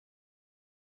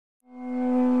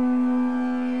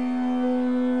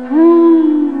So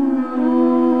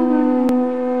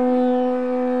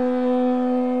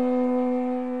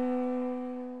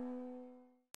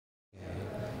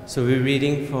we're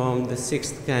reading from the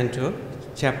 6th canto,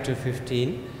 chapter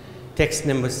 15, text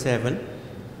number 7.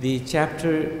 The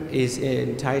chapter is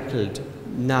entitled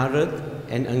Narad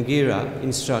and Angira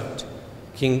instruct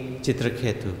King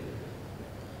Chitraketu.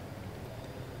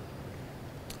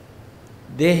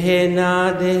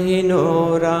 Dehena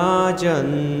dehino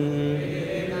rajan,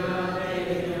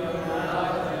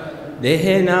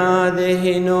 Dehena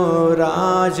dehino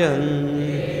rajan,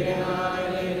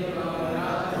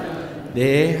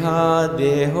 Deha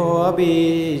deho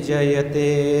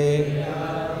abhijayate,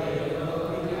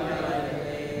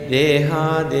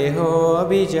 Deha deho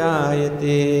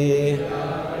abhijayate,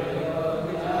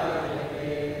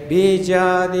 Bija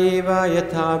deva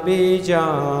yatha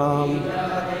bijam,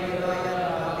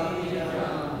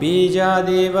 Bija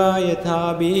deva yatha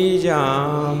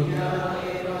bijam,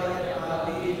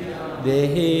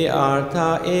 Dehi artha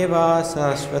eva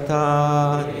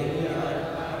sashvata,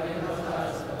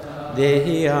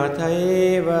 Dehi artha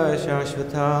eva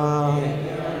shashvata.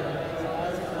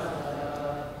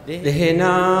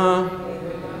 Dehena,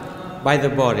 by the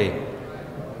body.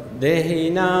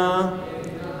 Dehina,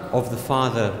 of the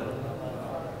father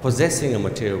possessing a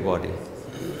material body.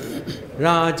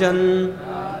 Rajan,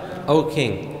 O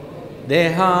king.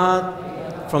 Deha,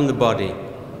 from the body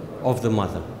of the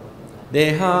mother.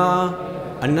 Deha,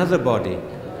 another body.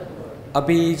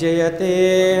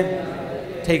 Abhijayate,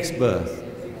 takes birth.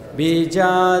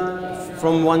 Bija,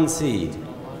 from one seed.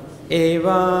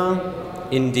 Eva,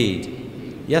 indeed.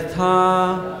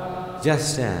 Yatha,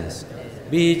 just as.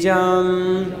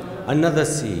 Bijam, another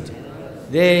seed.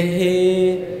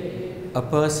 Dehi, a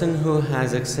person who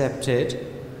has accepted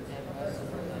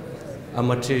a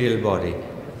material body.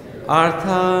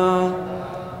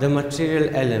 Artha, the material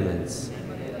elements.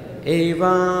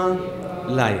 Eva,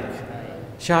 like.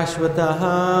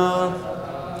 Shashvataha,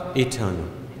 eternal.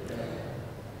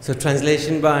 So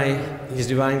translation by His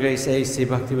Divine Grace A.C.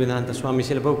 Bhakti-Vedanta Swami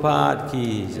Srila Prabhupada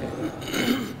ki jai.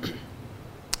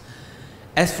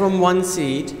 As from one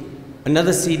seed,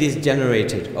 another seed is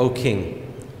generated, O king.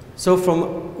 So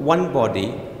from one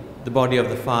body, the body of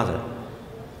the father,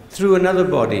 through another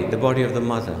body, the body of the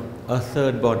mother, a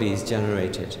third body is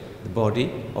generated, the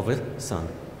body of a son.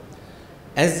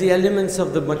 As the elements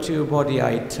of the material body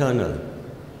are eternal,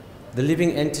 the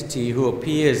living entity who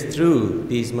appears through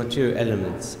these material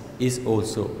elements is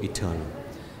also eternal.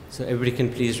 So everybody can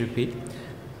please repeat.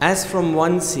 As from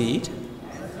one seed,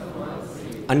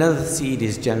 another seed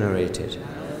is generated,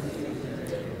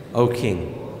 O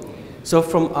king. So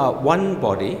from one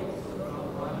body,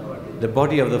 the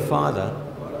body of the father,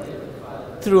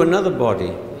 through another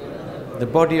body, the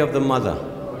body of the mother,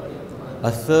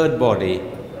 a third body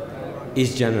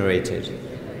is generated,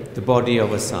 the body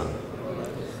of a son.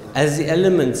 As the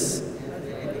elements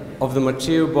of the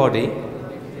material body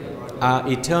are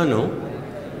eternal,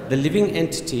 the living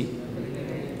entity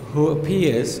who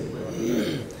appears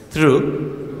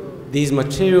through these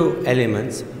material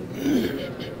elements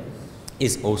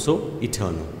is also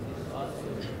eternal.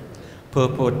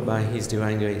 Purport by His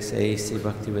Divine Grace A.C.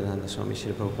 Bhakti-Vedanta Swami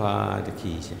Srila Prabhupada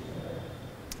ki jai.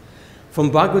 From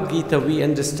Bhagavad-Gita we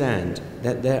understand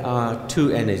that there are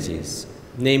two energies,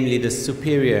 namely the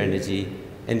superior energy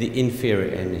and the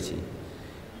inferior energy.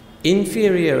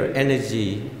 Inferior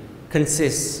energy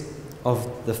consists of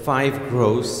the 5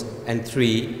 gross and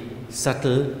 3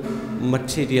 subtle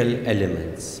material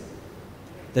elements.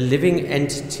 The living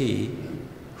entity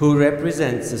who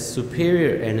represents the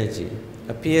superior energy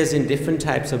appears in different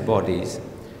types of bodies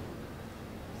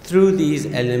through these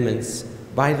elements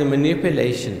by the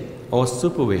manipulation or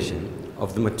supervision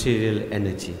of the material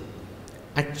energy.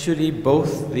 Actually,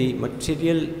 both the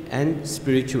material and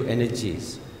spiritual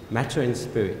energies, matter and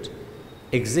spirit,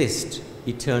 exist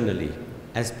eternally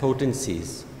as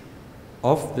potencies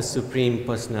of the Supreme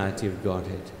Personality of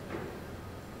Godhead.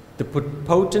 The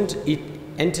potent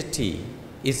entity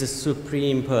is the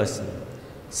Supreme Person,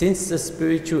 since the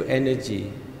spiritual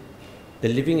energy, the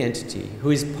living entity,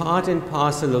 who is part and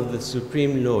parcel of the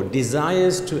Supreme Lord,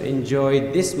 desires to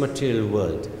enjoy this material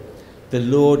world. The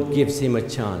Lord gives him a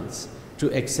chance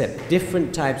to accept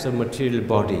different types of material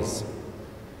bodies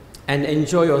and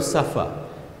enjoy or suffer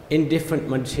in different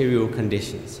material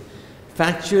conditions.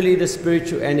 Factually, the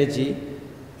spiritual energy,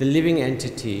 the living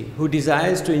entity who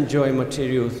desires to enjoy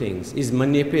material things, is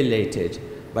manipulated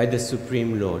by the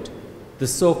Supreme Lord. The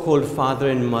so-called father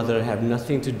and mother have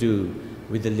nothing to do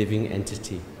with the living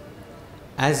entity.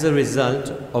 As a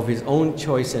result of his own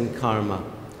choice and karma,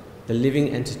 the living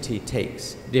entity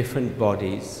takes different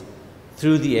bodies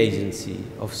through the agency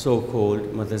of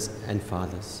so-called mothers and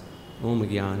fathers. Om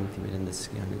Gyan Timirandasya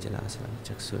Gyana Jalasana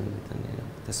Chaksuranvitanena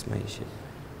Tasmai Shri.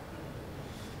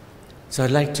 So I'd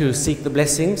like to seek the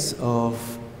blessings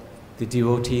of the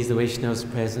devotees, the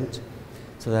Vaishnavas present,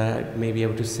 so that I may be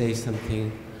able to say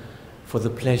something for the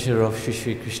pleasure of Shri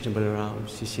Shri Krishna Balaram,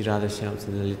 Shri Shri Radha Shyam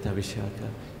Sundar Lalita Vishaka,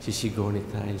 Shri Shri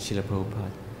Gaunita and Srila Prabhupada.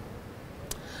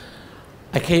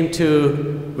 I came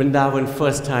to Vrindavan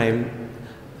first time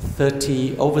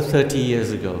over 30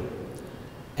 years ago.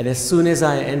 And as soon as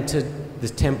I entered the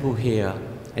temple here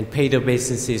and paid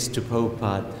obeisances to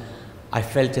Prabhupada, I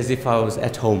felt as if I was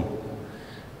at home.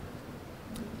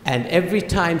 And every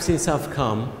time since I've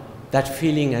come, that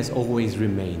feeling has always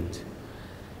remained.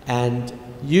 And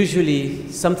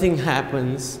usually something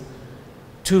happens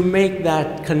to make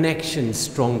that connection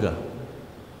stronger.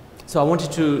 So I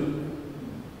wanted to,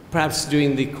 perhaps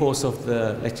during the course of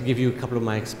like to give you a couple of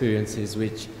my experiences,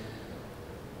 which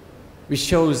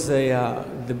shows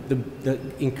the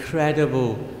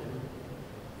incredible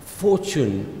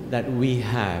fortune that we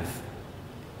have,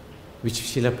 which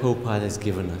Srila Prabhupada has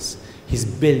given us. He's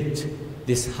built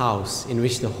this house in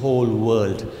which the whole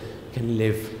world can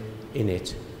live in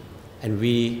it. And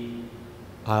we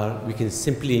can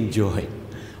simply enjoy.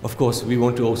 Of course, we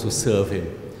want to also serve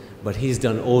him, but he's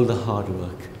done all the hard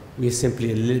work. We are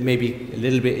simply maybe a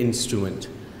little bit instrument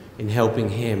in helping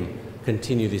him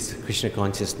continue this Krishna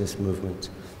consciousness movement.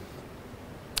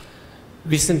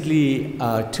 Recently,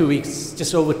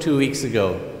 just over 2 weeks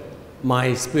ago,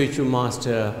 my spiritual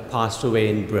master passed away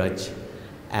in Braj,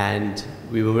 and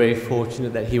we were very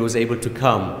fortunate that he was able to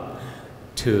come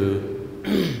to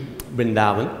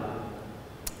Vrindavan.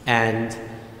 And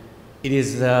it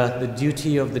is the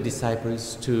duty of the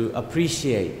disciples to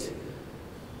appreciate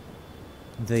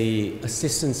the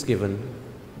assistance given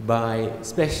by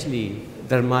especially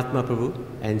Dharmatma Prabhu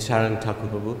and Sharan Thakur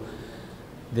Prabhu.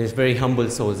 They're very humble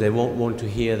souls, they won't want to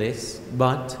hear this,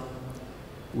 but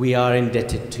we are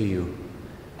indebted to you.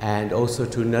 And also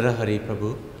to Narahari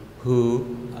Prabhu, who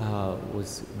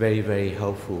was very, very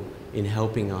helpful in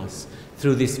helping us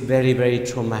through this very, very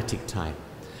traumatic time.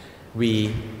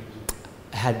 We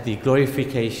had the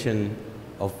glorification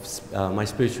of my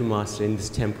spiritual master in this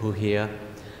temple here,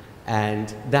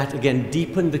 and that again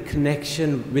deepened the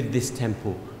connection with this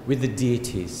temple, with the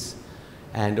deities.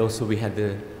 And also we had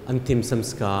the Antim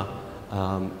Samskar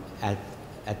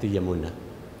at the Yamuna.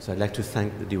 So I'd like to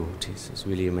thank the devotees, it's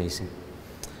really amazing.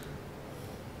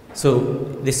 So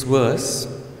this verse,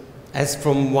 as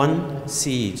from one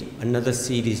seed, another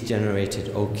seed is generated,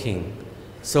 O king.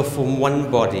 So from one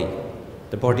body,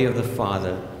 the body of the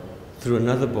father, through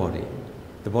another body,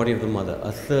 the body of the mother,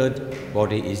 a third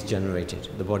body is generated,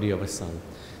 the body of a son.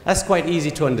 That's quite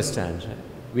easy to understand. Right?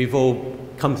 We've all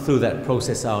come through that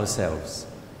process ourselves.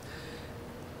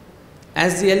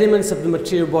 As the elements of the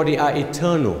material body are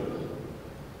eternal,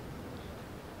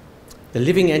 the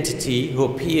living entity who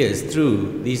appears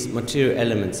through these material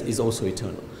elements is also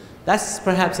eternal. That's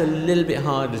perhaps a little bit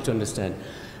harder to understand.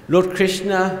 Lord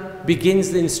Krishna begins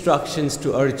the instructions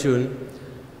to Arjuna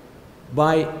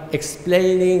by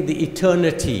explaining the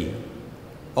eternity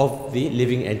of the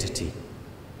living entity,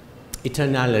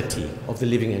 eternality of the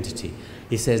living entity.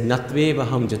 He says, Natveva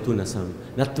ham jatunasam,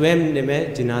 Natvem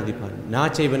neme jinadipan, na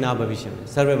chaiva na bhavisham,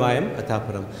 sarvavayam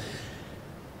ataparam.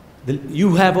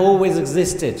 You have always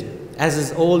existed, as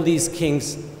is all these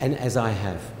kings and as I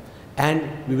have,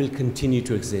 and we will continue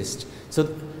to exist. So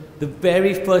the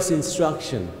very first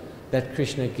instruction that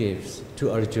Krishna gives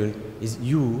to Arjuna is,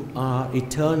 you are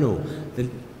eternal. The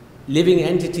living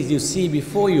entities you see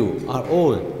before you are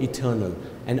all eternal,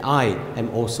 and I am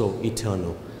also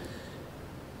eternal.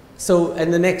 So in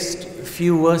the next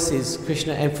few verses,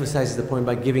 Krishna emphasizes the point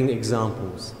by giving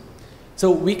examples.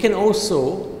 So we can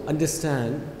also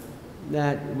understand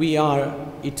that we are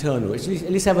eternal, at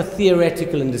least have a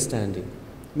theoretical understanding.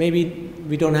 Maybe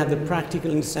we don't have the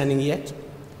practical understanding yet,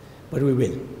 but we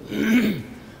will.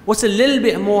 What's a little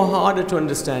bit more harder to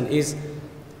understand is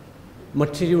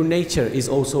material nature is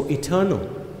also eternal.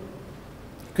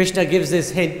 Krishna gives this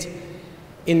hint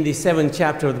in the 7th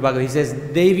chapter of the Bhagavad. He says,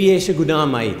 Devyesha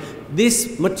Gunamai.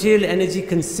 This material energy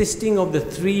consisting of the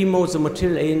 3 modes of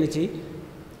material energy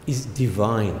is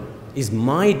divine, is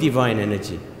my divine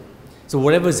energy. So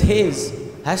whatever's his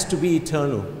has to be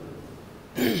eternal.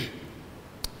 In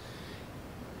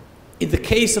the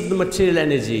case of the material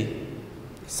energy,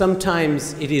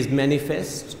 sometimes it is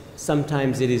manifest,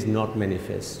 sometimes it is not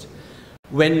manifest.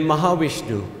 When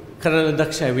Mahavishnu,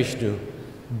 Karanadaksha Vishnu,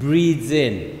 breathes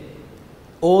in,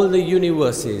 all the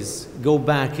universes go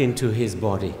back into his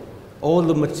body. All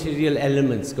the material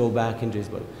elements go back into his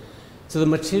body. So the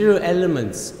material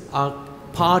elements are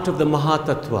part of the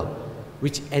Mahatattva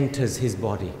which enters his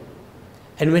body.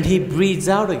 And when he breathes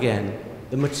out again,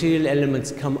 the material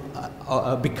elements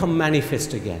become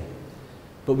manifest again.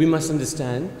 But we must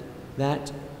understand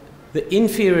that the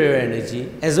inferior energy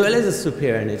as well as the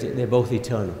superior energy, they're both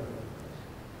eternal.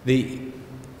 The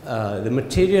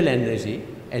material energy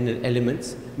and the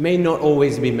elements may not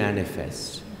always be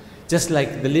manifest. Just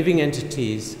like the living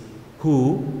entities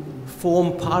who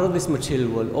form part of this material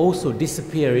world also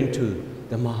disappear into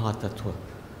the Mahatattva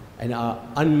and are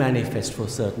unmanifest for a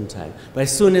certain time. But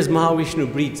as soon as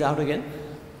Mahavishnu breathes out again,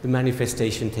 the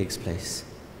manifestation takes place.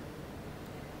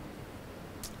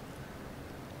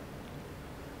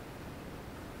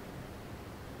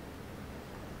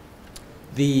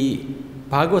 The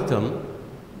Bhagavatam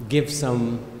gives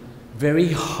some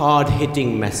very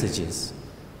hard-hitting messages.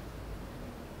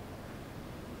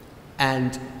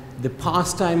 And the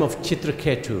pastime of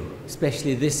Chitraketu,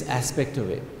 especially this aspect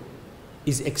of it,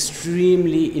 is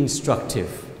extremely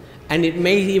instructive. And it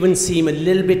may even seem a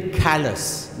little bit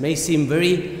callous, may seem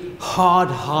very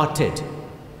hard-hearted.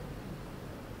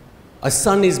 A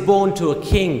son is born to a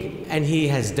king and he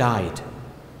has died.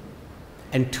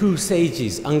 And two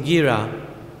sages, Angira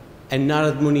and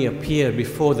Narad Muni, appear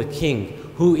before the king,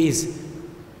 who is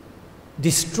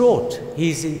distraught. He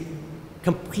is in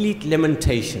complete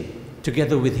lamentation,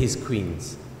 together with his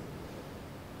queens.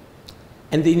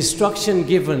 And the instruction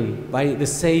given by the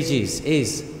sages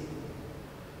is,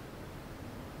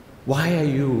 why are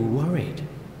you worried?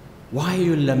 Why are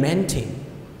you lamenting?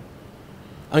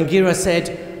 Angira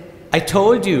said, I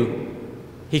told you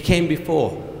he came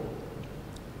before.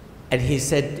 And he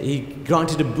said, he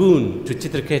granted a boon to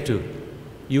Chitraketu.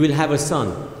 You will have a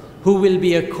son who will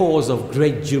be a cause of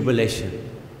great jubilation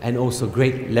and also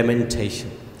great lamentation.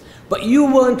 But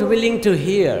you weren't willing to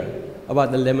hear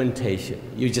about the lamentation.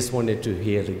 You just wanted to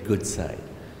hear the good side.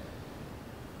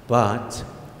 But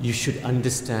you should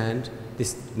understand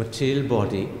this material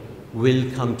body will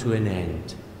come to an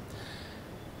end.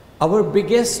 Our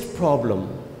biggest problem,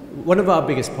 one of our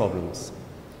biggest problems,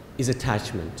 is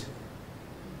attachment.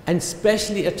 And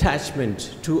especially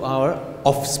attachment to our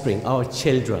offspring, our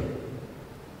children.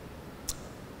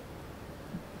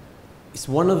 It's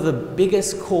one of the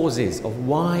biggest causes of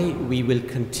why we will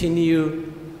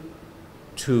continue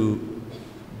to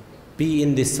be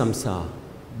in this samsara,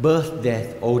 birth,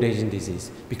 death, old age and disease,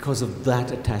 because of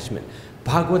that attachment.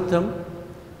 Bhagavatam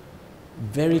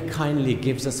very kindly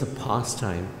gives us a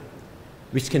pastime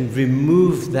which can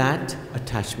remove that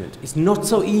attachment. It's not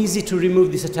so easy to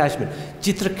remove this attachment.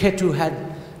 Chitraketu had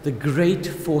the great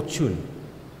fortune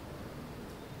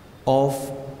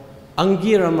of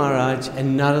Angira Maharaj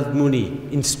and Narad Muni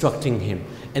instructing him.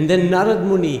 And then Narad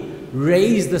Muni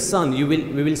raised the son. We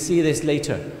will see this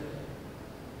later.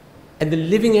 And the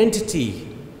living entity,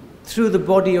 through the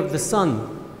body of the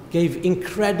son, gave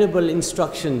incredible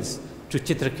instructions to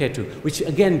Chitraketu, which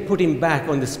again put him back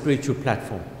on the spiritual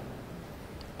platform.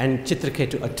 And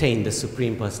Chitraketu attained the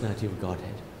Supreme Personality of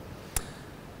Godhead.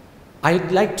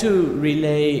 I'd like to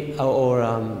relay or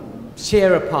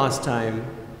share a pastime,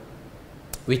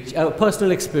 a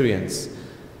personal experience,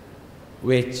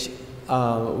 which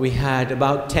we had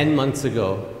about 10 months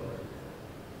ago.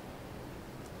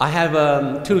 I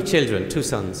have two children, two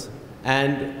sons,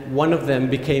 and one of them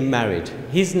became married.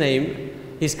 His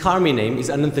Karmi name is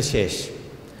Anantashesh,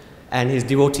 and his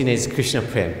devotee name is Krishna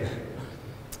Prem.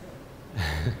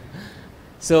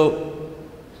 So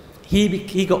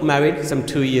he got married some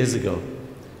 2 years ago.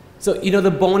 So, you know, the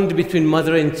bond between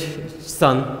mother and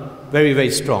son, very,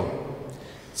 very strong.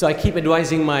 So I keep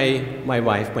advising my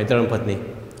wife, my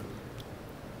Dharmapatni,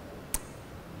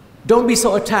 don't be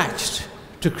so attached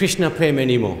to Krishna Prem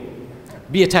anymore.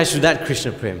 Be attached to that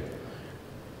Krishna Prem.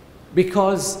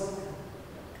 Because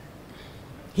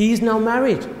he is now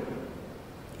married.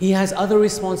 He has other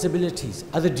responsibilities,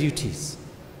 other duties.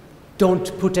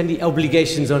 Don't put any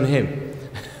obligations on him.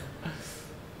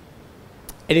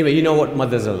 Anyway, you know what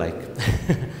mothers are like.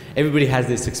 Everybody has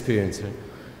this experience, right?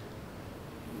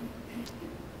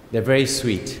 They're very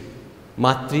sweet.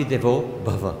 Matri Devo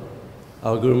Bhava.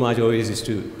 Our Guru Maharaj always used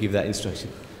to give that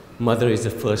instruction. Mother is the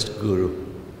first guru.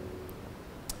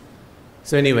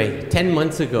 So anyway, 10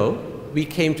 months ago, we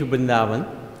came to Vrindavan,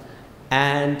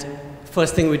 and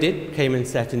first thing we did, came and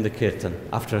sat in the kirtan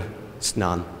after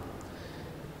Snan.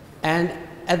 And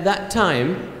at that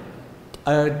time,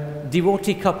 a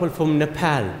devotee couple from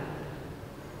Nepal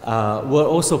were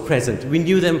also present. We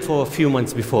knew them for a few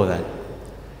months before that.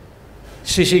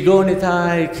 Shri Shri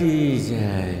Gaunitai ki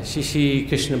jai, Shri Shri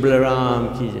Krishna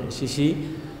Balaram ki jai, Shri Shri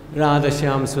Radha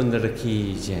Shyam Sundara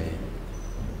ki jai.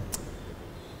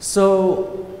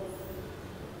 So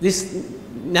this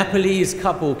Nepalese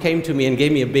couple came to me and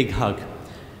gave me a big hug.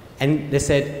 And they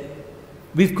said,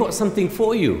 "We've got something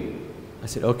for you." I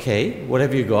said, "Okay, what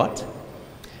have you got?"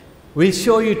 "We'll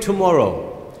show you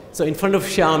tomorrow." So in front of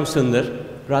Shyam Sundar,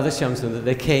 Radha Shyam Sundar,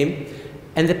 they came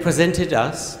and they presented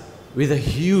us with a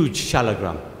huge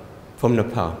shalagram from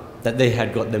Nepal that they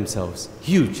had got themselves.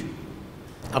 Huge.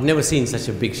 I've never seen such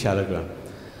a big shalagram.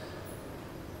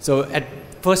 So at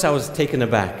first I was taken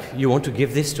aback. "You want to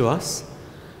give this to us?"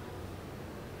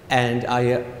 And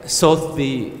I sought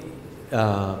the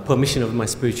permission of my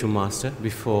spiritual master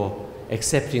before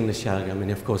accepting the shalagram.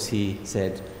 And of course he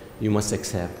said, "You must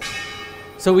accept."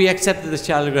 So we accepted the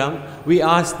shalagram. We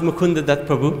asked Mukunda Dutt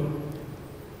Prabhu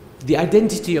the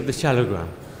identity of the shalagram.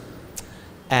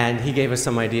 And he gave us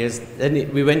some ideas. Then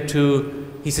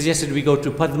he suggested we go to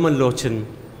Padma Lochan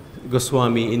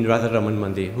Goswami in Radharaman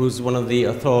Mandir, who's one of the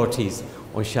authorities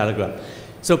on shalagram.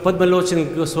 So Padma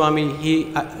Lochan Goswami, he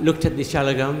looked at the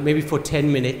shalagram maybe for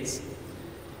 10 minutes,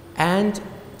 and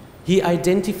he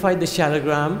identified the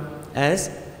shalagram as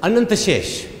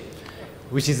Anantashesh,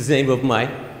 which is the name of my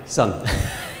son.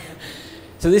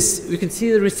 So this, we can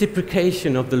see the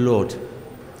reciprocation of the Lord.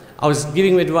 I was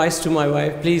giving advice to my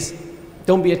wife, "Please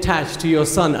don't be attached to your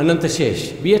son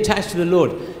Anantashesh, be attached to the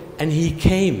Lord." And he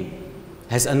came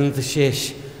as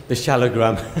Anantashesh, the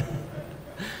shalagram.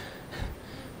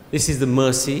 This is the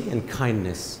mercy and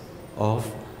kindness of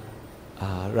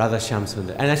Radha Shyam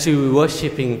Sundar. And actually we were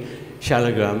worshipping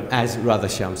shalagram as Radha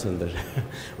Shyam Sundar.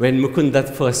 When Mukund Dutt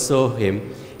first saw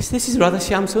him, he said, "This is Radha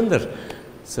Shyam Sundar."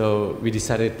 So we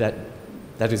decided that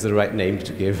that is the right name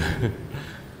to give.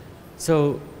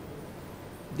 So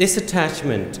this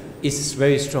attachment is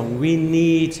very strong. We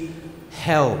need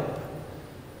help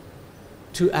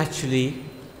to actually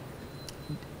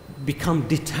become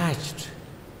detached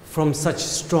from such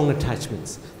strong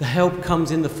attachments. The help comes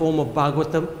in the form of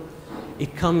Bhagavatam,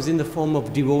 it comes in the form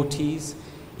of devotees,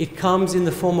 it comes in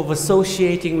the form of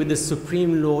associating with the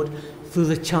Supreme Lord through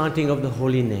the chanting of the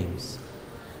holy names.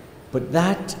 But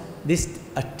this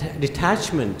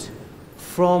detachment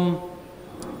from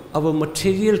our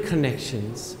material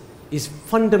connections is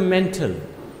fundamental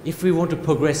if we want to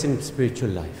progress in spiritual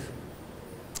life.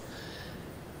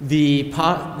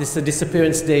 This is the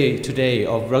disappearance day today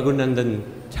of Raghunandan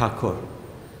Thakur.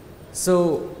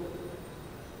 So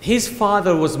his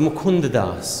father was Mukund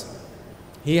Das.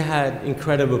 He had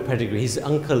incredible pedigree. His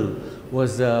uncle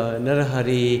was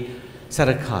Narahari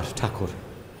Sarakar Thakur.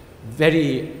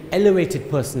 Very elevated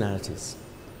personalities.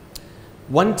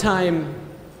 One time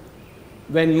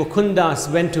when Mukund Das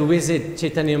went to visit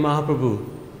Chaitanya Mahaprabhu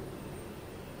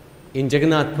in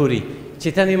Jagannath Puri,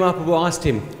 Chaitanya Mahaprabhu asked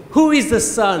him, "Who is the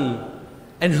son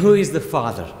and who is the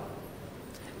father?"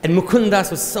 And Mukund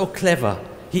Das was so clever,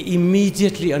 he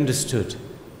immediately understood.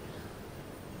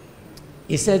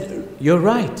 He said, "You're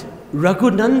right,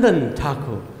 Raghunandan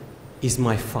Thakur is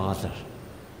my father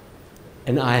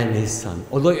and I am his son."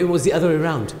 Although it was the other way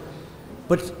around.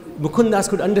 But Mukund Das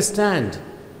could understand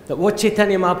that what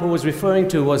Chaitanya Mahaprabhu was referring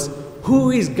to was, who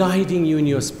is guiding you in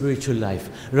your spiritual life?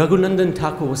 Raghunandan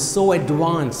Thakur was so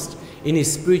advanced in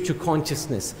his spiritual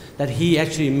consciousness that he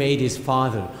actually made his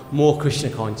father more Krishna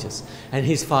conscious. And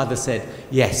his father said,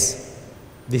 "Yes,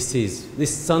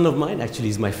 this son of mine actually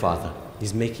is my father.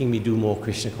 He's making me do more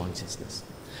Krishna consciousness."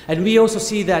 And we also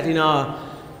see that in our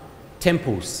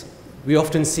temples. We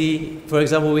often see, for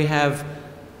example, we have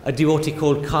a devotee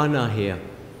called Kana here.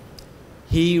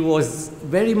 He was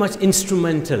very much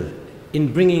instrumental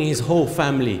in bringing his whole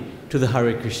family to the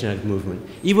Hare Krishna movement.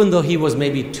 Even though he was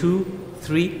maybe 2,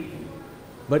 3,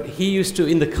 but he used to,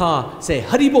 in the car, say,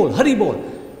 "Hari Bol, Hari Bol,"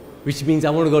 which means, "I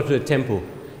want to go to the temple."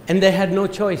 And they had no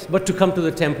choice but to come to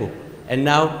the temple. And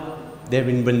now they're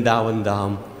in Vrindavan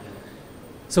Dham.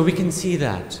 So we can see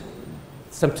that.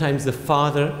 Sometimes the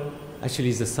father actually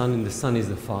is the son and the son is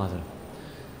the father.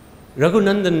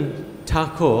 Raghunandan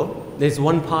Thakur, there's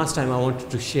one pastime I wanted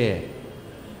to share,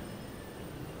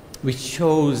 which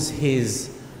shows his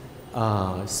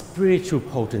spiritual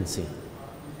potency.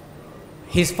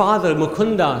 His father,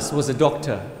 Mukund Das, was a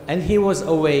doctor, and he was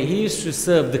away. He used to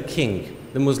serve the king,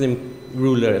 the Muslim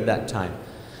ruler at that time.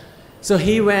 So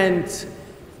he went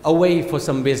away for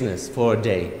some business for a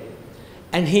day,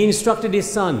 and he instructed his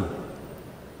son,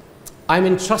 "I'm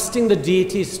entrusting the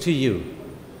deities to you.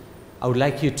 I would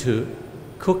like you to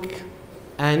cook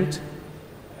and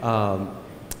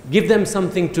give them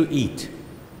something to eat."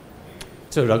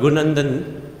 So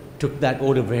Raghunandan took that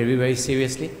order very, very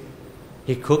seriously.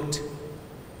 He cooked,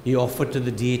 he offered to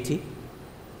the deity.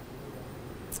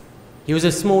 He was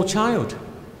a small child.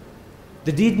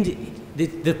 The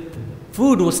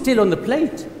Food was still on the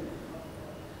plate.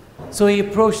 So he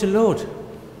approached the Lord.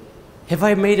 Have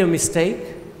I made a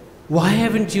mistake? Why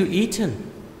haven't you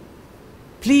eaten?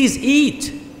 Please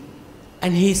eat.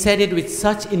 And he said it with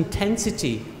such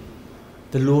intensity,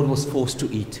 the Lord was forced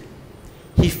to eat.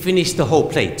 He finished the whole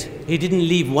plate. He didn't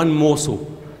leave one morsel.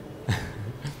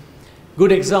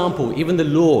 Good example, even the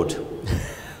Lord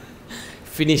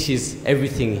finishes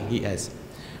everything he has.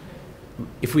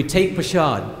 If we take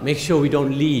prasad, make sure we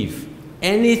don't leave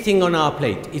anything on our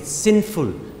plate. It's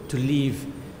sinful to leave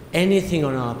anything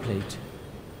on our plate,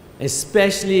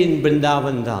 especially in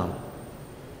Vrindavan Dham.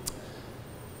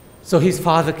 So his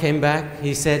father came back.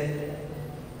 He said,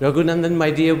 Raghunandan,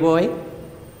 my dear boy,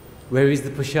 where is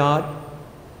the prasad?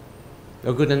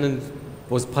 Raghunandan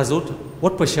was puzzled.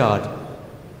 What prasad?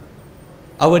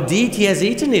 Our deity has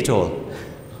eaten it all.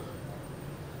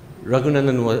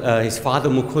 Raghunandan, his father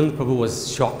Mukund Prabhu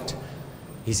was shocked.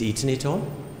 He's eaten it all?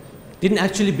 Didn't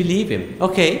actually believe him.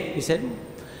 Okay, he said,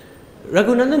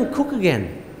 Raghunandan, cook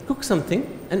again. Cook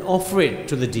something and offer it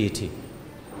to the deity.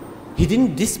 He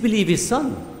didn't disbelieve his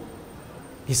son.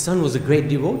 His son was a great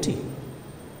devotee.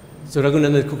 So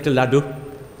Raghunandan cooked a laddu,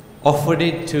 offered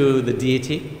it to the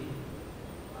deity.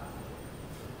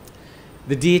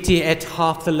 The deity ate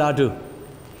half the laddu.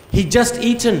 He'd just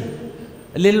eaten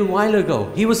a little while ago.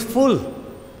 He was full.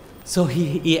 So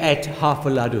he ate half a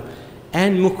laddu.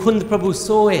 And Mukund Prabhu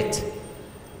saw it.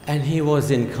 And he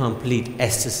was in complete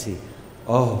ecstasy.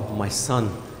 Oh, my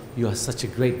son, you are such a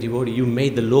great devotee. You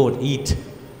made the Lord eat.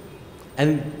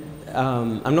 And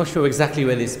I'm not sure exactly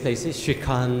where this place is,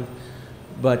 ISKCON,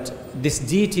 but this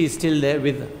deity is still there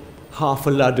with half a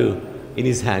laddu in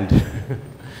his hand.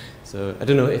 So I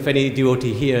don't know if any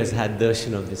devotee here has had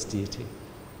darshan of this deity.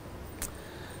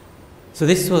 So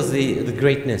this was the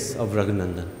greatness of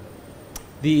Raghunandan.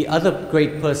 The other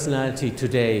great personality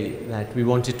today that we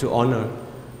wanted to honor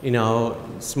in our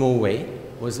small way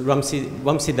was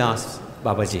Vamsidas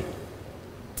Babaji.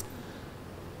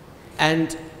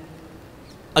 And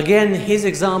again, his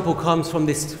example comes from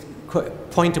this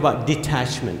point about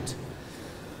detachment.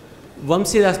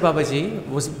 Vamsidas Babaji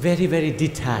was very, very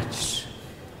detached.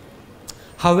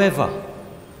 However,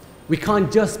 we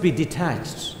can't just be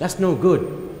detached. That's no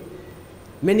good.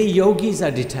 Many yogis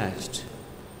are detached.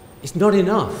 It's not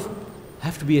enough. I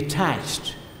have to be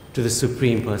attached to the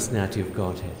Supreme Personality of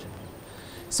Godhead.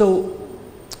 So,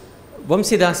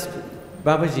 Vamsidas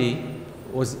Babaji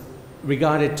was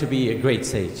regarded to be a great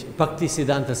sage. Bhakti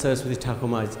Siddhanta Saraswati Thakur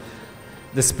Maharaj,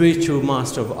 the spiritual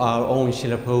master of our own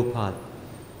Srila Prabhupada,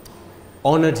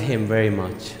 honored him very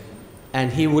much.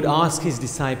 And he would ask his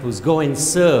disciples, go and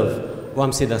serve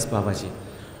Vamsidas Babaji.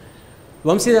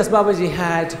 Vamsidas Babaji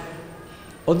had,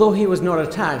 although he was not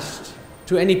attached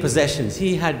to any possessions,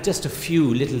 he had just a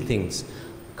few little things,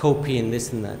 kopi and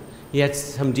this and that. He had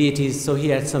some deities, so he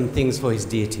had some things for his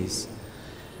deities.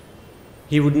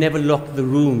 He would never lock the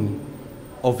room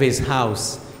of his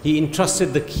house. He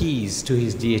entrusted the keys to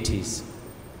his deities.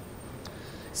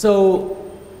 So,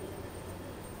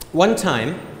 one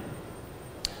time,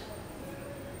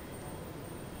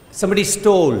 somebody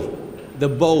stole the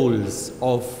bowls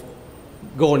of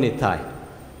Gaur-Nitai.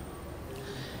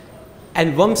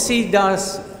 And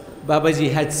Vamsidas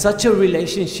Babaji had such a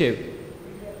relationship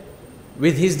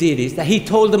with his deities that he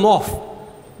told them off.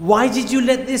 Why did you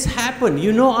let this happen?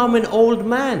 You know I'm an old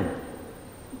man.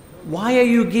 Why are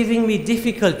you giving me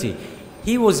difficulty?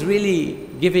 He was really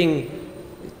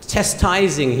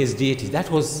chastising his deities.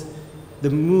 That was the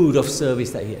mood of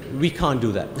service that he had. We can't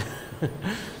do that.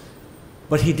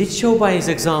 But he did show by his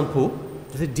example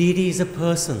that the deity is a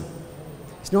person.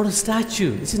 It's not a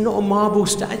statue. This is not a marble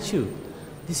statue.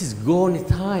 This is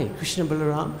Gaur-Nitai, Krishna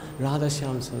Balaram, Radha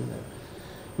Shyam Sundar.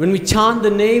 When we chant the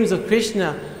names of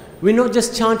Krishna, we're not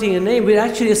just chanting a name, we're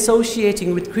actually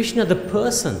associating with Krishna, the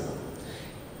person.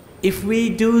 If we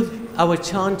do our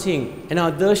chanting and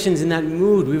our darshans in that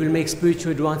mood, we will make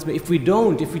spiritual advancement. If we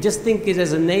don't, if we just think it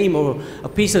as a name or a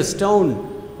piece of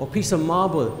stone or piece of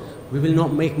marble, we will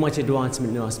not make much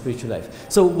advancement in our spiritual life.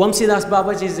 So Vamsidas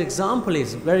Babaji's example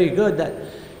is very good, that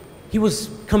he was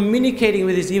communicating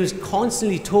with he was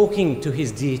constantly talking to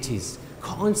his deities,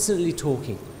 constantly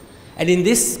talking. And in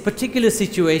this particular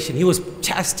situation, he was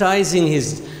chastising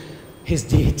his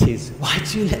deities. Why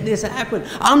did you let this happen?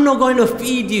 I'm not going to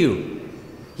feed you.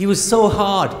 He was so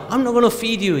hard. I'm not going to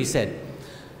feed you, he said.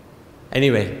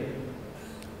 Anyway,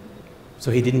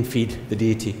 so he didn't feed the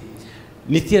deity.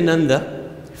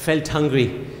 Nityananda felt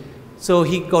hungry, so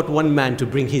he got one man to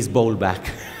bring his bowl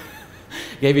back.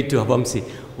 Gave it to Vamsi.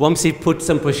 Vamsi put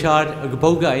some prasad,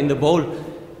 bhoga in the bowl,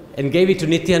 and gave it to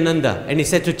Nityananda. And he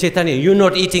said to Chaitanya, you're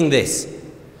not eating this.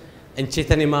 And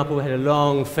Chaitanya Mahaprabhu had a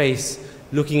long face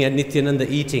looking at Nityananda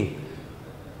eating.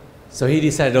 So he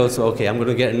decided also, okay, I'm going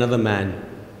to get another man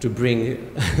to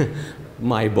bring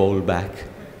my bowl back.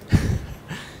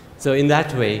 So in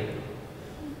that way,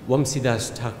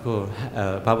 Vamsidas Thakur,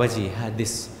 Babaji, had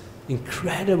this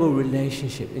incredible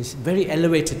relationship. He's a very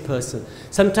elevated person.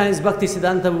 Sometimes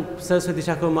Bhaktisiddhanta Saraswati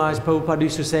Thakur Maharaj Prabhupada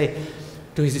used to say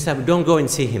to his disciples, don't go and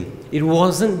see him. It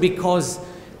wasn't because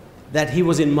that he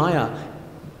was in Maya,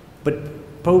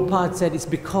 but Prabhupada said it's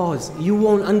because you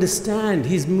won't understand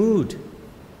his mood.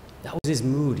 That was his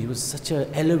mood. He was such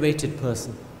an elevated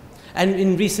person. And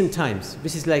in recent times,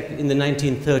 this is like in the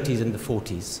 1930s and the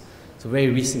 40s, so very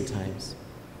recent times,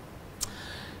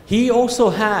 he also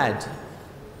had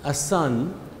a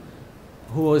son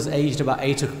who was aged about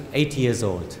 8 years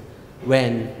old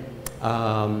when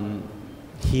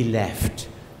he left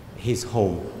his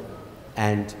home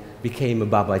and became a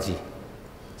Babaji.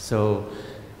 So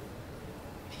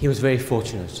he was very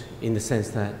fortunate in the sense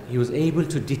that he was able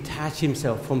to detach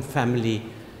himself from family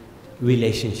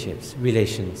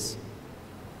relations.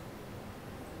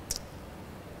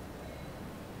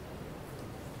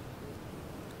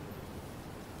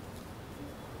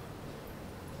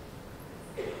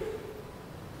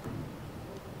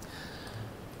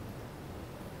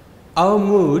 Our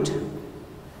mood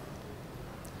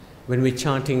when we're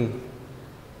chanting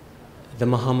the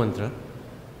Mahamantra,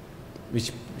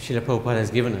 which Srila Prabhupada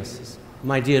has given us, is,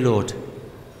 my dear Lord,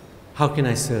 how can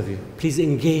I serve you? Please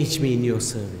engage me in your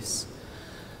service.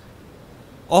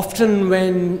 Often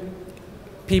when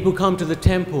people come to the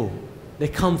temple, they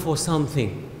come for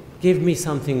something. Give me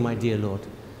something, my dear Lord.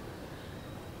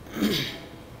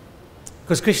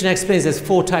 Because Krishna explains there's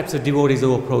 4 types of devotees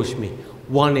who approach me.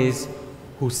 One is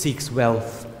who seeks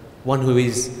wealth, one who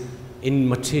is in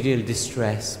material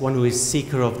distress, one who is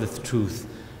seeker of the truth,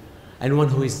 and one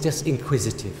who is just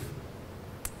inquisitive.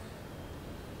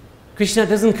 Krishna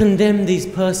doesn't condemn these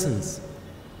persons.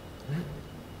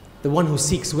 The one who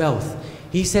seeks wealth,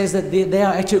 he says that they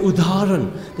are actually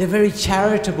udharan, they're very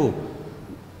charitable.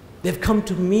 They've come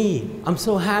to me. I'm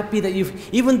so happy that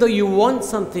even though you want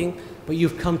something, but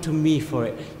you've come to me for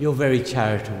it. You're very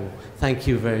charitable. Thank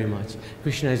you very much.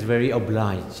 Krishna is very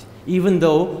obliged, even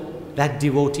though that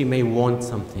devotee may want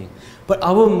something. But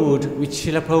our mood, which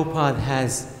Srila Prabhupada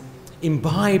has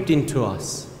imbibed into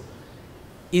us,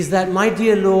 is that, my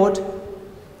dear Lord,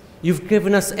 you've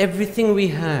given us everything we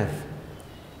have.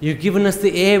 You've given us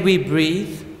the air we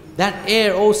breathe. That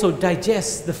air also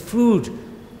digests the food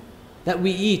that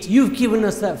we eat. You've given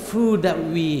us that food that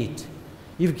we eat.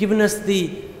 You've given us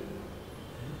the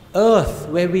earth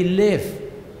where we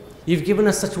live. You've given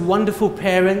us such wonderful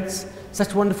parents,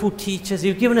 such wonderful teachers.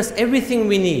 You've given us everything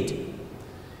we need.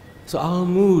 So our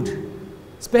mood,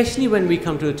 especially when we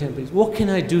come to the temple, is, what can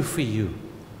I do for you?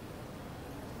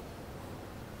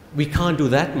 We can't do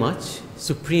that much.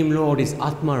 Supreme Lord is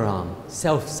Atmaram,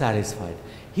 self-satisfied.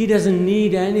 He doesn't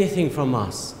need anything from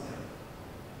us.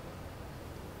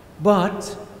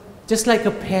 But just like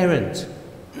a parent,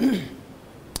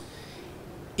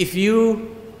 if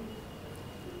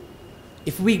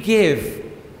we give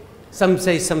some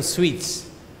sweets,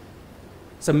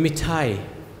 some mithai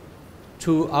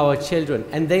to our children,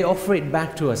 and they offer it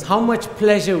back to us, how much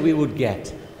pleasure we would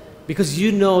get, because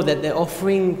you know that they're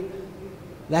offering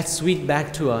that sweet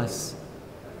back to us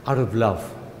out of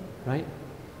love, right?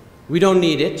 We don't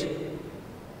need it,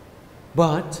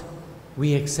 but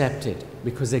we accept it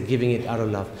because they're giving it out of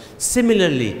love.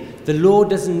 Similarly, the Lord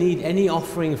doesn't need any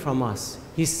offering from us.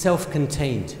 He's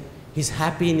self-contained. He's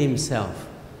happy in himself.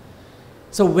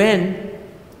 So when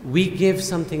we give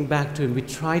something back to him, we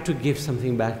try to give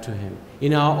something back to him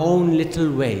in our own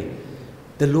little way,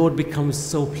 the Lord becomes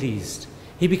so pleased.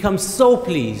 He becomes so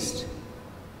pleased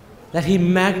that he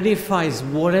magnifies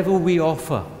whatever we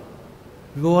offer.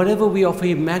 Whatever we offer,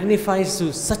 he magnifies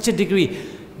to such a degree.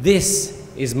 This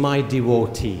is my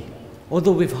devotee.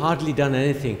 Although we've hardly done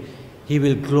anything, he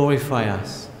will glorify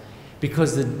us,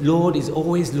 because the Lord is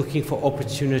always looking for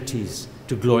opportunities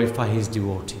to glorify his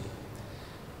devotee.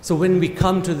 So when we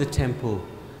come to the temple,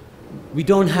 we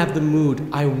don't have the mood,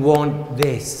 I want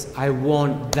this, I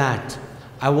want that,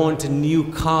 I want a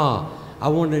new car, I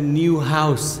want a new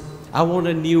house, I want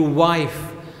a new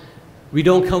wife. We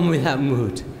don't come with that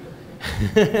mood.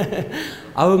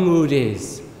 Our mood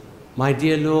is, my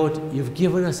dear Lord, you've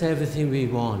given us everything we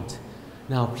want.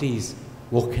 Now please,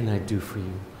 what can I do for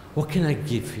you? What can I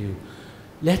give you?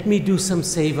 Let me do some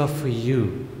seva for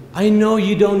you. I know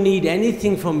you don't need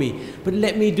anything from me, but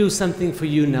let me do something for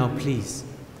you now, please.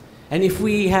 And if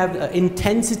we have an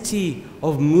intensity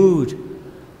of mood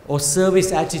or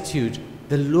service attitude,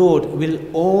 the Lord will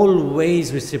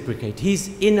always reciprocate. He's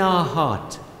in our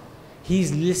heart.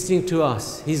 He's listening to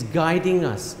us. He's guiding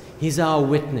us. He's our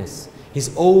witness.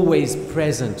 He's always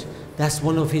present. That's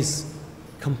one of His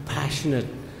compassionate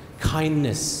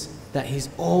kindness, that He's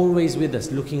always with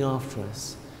us, looking after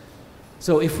us.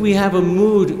 So if we have a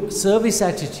mood, service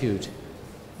attitude,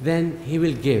 then He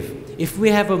will give. If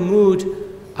we have a mood,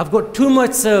 I've got too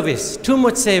much service, too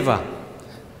much seva,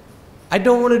 I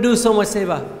don't want to do so much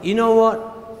seva, you know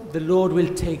what? The Lord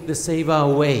will take the seva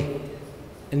away.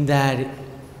 And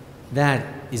that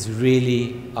is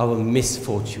really our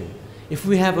misfortune. If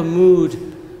we have a mood,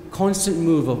 constant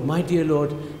move of, my dear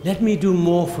Lord, let me do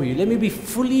more for you. Let me be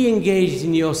fully engaged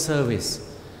in your service.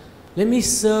 Let me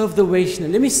serve the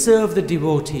Vaishnava. Let me serve the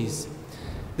devotees.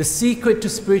 The secret to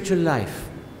spiritual life.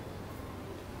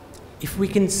 If we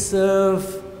can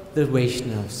serve the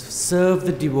Vaishnavas, serve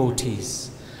the devotees.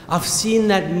 I've seen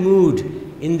that mood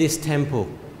in this temple,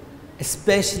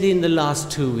 especially in the last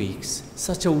 2 weeks.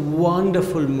 Such a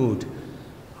wonderful mood.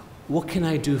 What can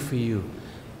I do for you?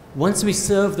 Once we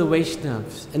serve the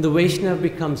Vaishnavas and the Vaishnava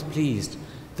becomes pleased,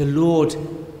 the Lord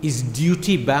is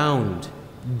duty-bound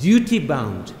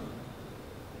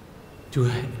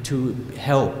to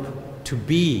help, to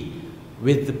be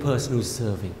with the person who's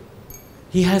serving.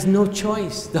 He has no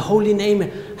choice. The holy name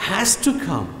has to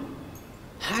come.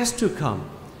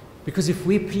 Because if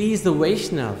we please the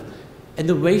Vaishnava, and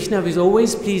the Vaishnava is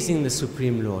always pleasing the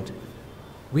Supreme Lord,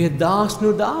 we are das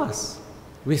nu das.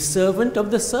 We're servant of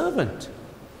the servant.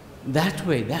 That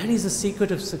way, that is the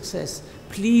secret of success.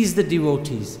 Please the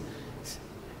devotees.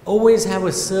 Always have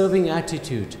a serving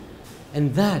attitude.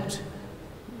 And that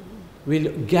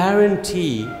will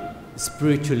guarantee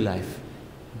spiritual life.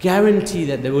 Guarantee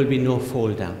that there will be no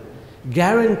fall down.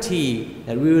 Guarantee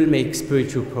that we will make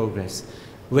spiritual progress.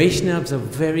 Vaishnavas are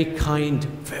very kind,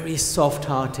 very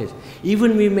soft-hearted.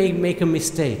 Even we may make a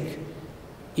mistake.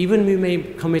 Even we may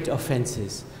commit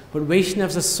offenses. But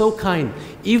Vaishnavas are so kind.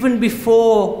 Even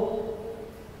before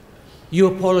you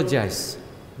apologize,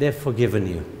 they've forgiven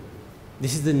you.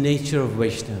 This is the nature of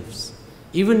Vaishnavas.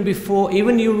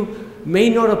 Even you may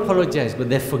not apologize, but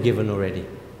they're forgiven already.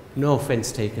 No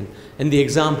offense taken. And the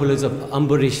example is of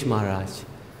Ambarish Maharaj.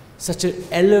 Such an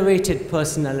elevated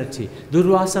personality.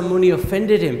 Durvasa Muni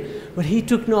offended him, but he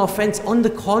took no offense. On the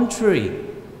contrary,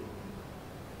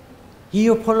 he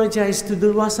apologized to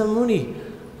Durvasa Muni.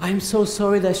 I'm so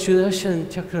sorry that Sudarshan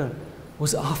Chakra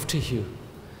was after you.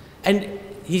 And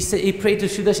he prayed to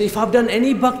Sudarshan, if I've done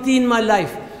any bhakti in my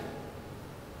life,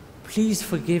 please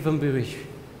forgive Ambarish,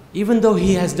 even though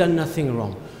he has done nothing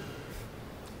wrong.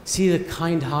 See the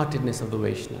kind-heartedness of the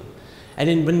Vaishnava. And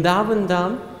in Vrindavan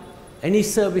Dham, any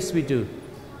service we do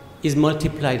is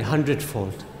multiplied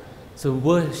 100-fold. So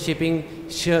worshipping,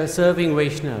 serving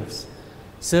Vaishnavas,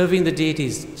 serving the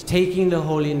deities, taking the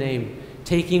holy name,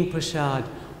 taking prasad,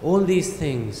 all these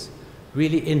things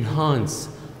really enhance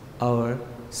our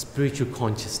spiritual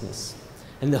consciousness.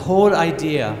 And the whole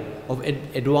idea of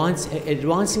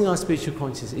advancing our spiritual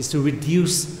consciousness is to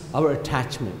reduce our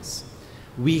attachments.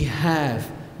 We have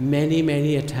many,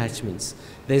 many attachments.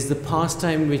 There's the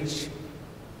pastime which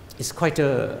is quite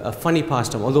a funny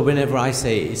pastime, although whenever I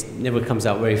say it, it never comes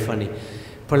out very funny.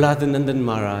 Prahladanandan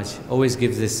Maharaj always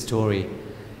gives this story.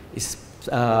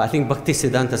 I think Bhakti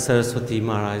Siddhanta Saraswati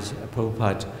Maharaj,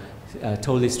 Prabhupada,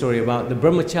 told this story about the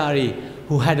brahmachari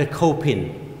who had a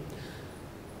kopin.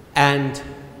 And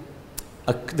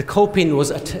the kopin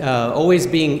was always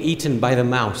being eaten by the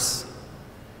mouse.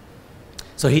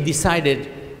 So he decided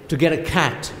to get a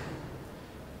cat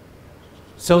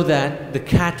so that the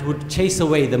cat would chase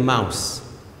away the mouse,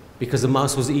 because the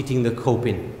mouse was eating the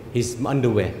kopin, his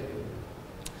underwear.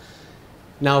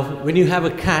 Now, when you have a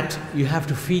cat, you have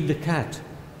to feed the cat.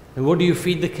 And what do you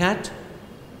feed the cat?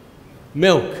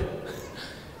 Milk.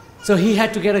 So he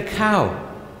had to get a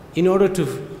cow in order to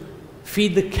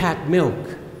feed the cat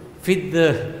milk, feed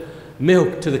the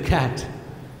milk to the cat,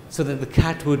 so that the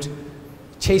cat would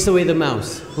chase away the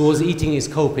mouse who was eating his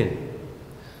kopin.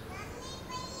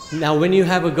 Now, when you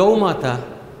have a Gaumata,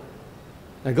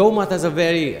 are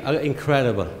very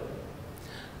incredible.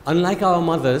 Unlike our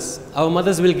mothers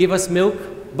will give us milk,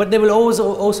 but they will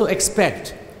also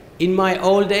expect, in my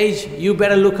old age, you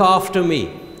better look after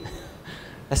me.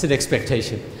 That's an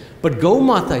expectation. But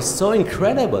Gaumata is so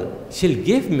incredible. She'll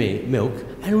give me milk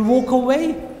and walk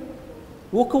away.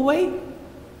 Walk away.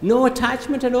 No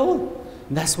attachment at all.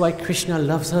 And that's why Krishna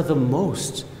loves her the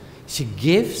most. She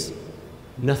gives,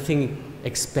 nothing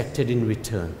expected in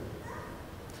return.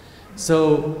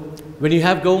 So, when you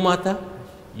have Gaumata,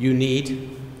 you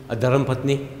need a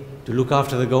Dharampatni to look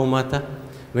after the Gaumata.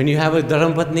 When you have a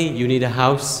Dharampatni, you need a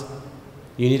house.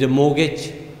 You need a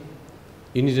mortgage.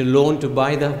 You need a loan to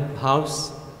buy the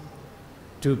house.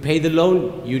 To pay the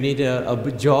loan, you need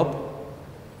a job.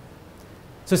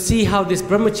 So see how this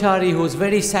brahmachari, who was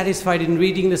very satisfied in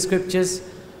reading the scriptures,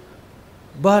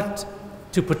 but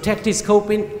to protect his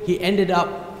coping, he ended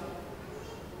up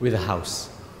with a house,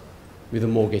 with a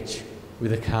mortgage,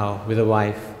 with a cow, with a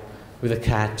wife, with a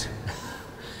cat.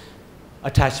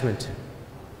 Attachment.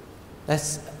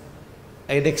 That's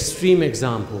an extreme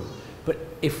example. But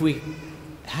if we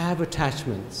have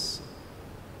attachments,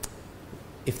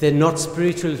 if they're not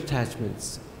spiritual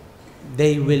attachments,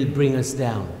 they will bring us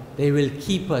down. They will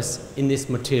keep us in this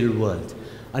material world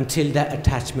until that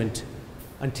attachment,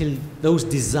 until those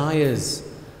desires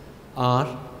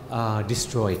are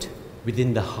destroyed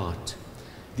within the heart.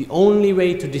 The only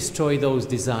way to destroy those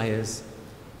desires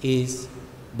is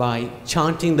by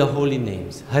chanting the holy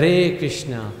names. Hare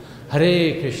Krishna,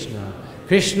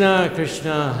 Krishna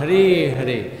Krishna, Hare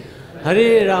Hare,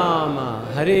 Hare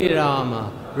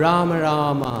Rama, Rama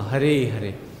Rama, Hare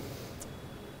Hare.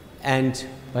 And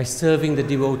by serving the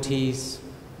devotees,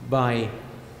 by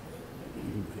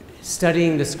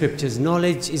studying the scriptures,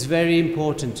 knowledge is very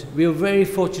important. We are very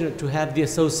fortunate to have the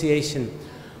association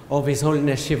of His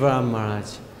Holiness Shivaram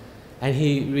Maharaj. And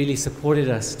he really supported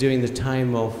us during the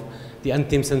time of the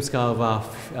Antim Samskar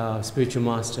of our spiritual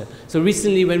master. So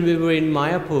recently when we were in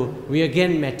Mayapur, we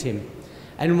again met him.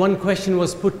 And one question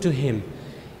was put to him: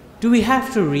 do we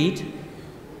have to read?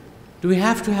 Do we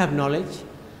have to have knowledge?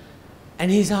 And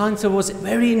his answer was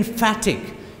very emphatic.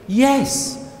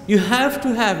 Yes, you have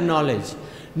to have knowledge.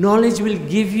 Knowledge will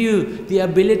give you the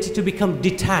ability to become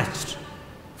detached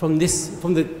from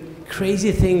the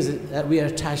crazy things that we are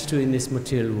attached to in this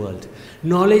material world.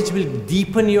 Knowledge will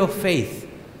deepen your faith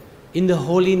in the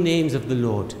holy names of the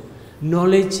Lord.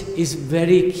 Knowledge is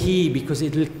very key because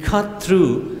it will cut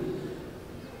through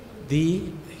the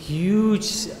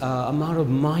huge amount of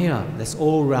maya that's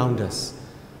all around us.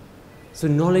 So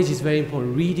knowledge is very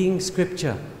important. Reading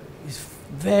scripture is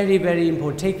very, very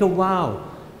important. Take a vow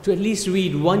to at least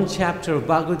read one chapter of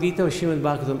Bhagavad-Gita or Srimad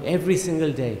Bhagavatam every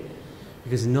single day,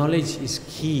 because knowledge is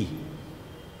key.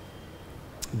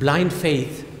 Blind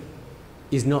faith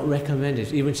is not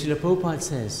recommended. Even Srila Prabhupada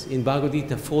says in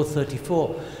Bhagavad-Gita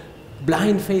 4:34,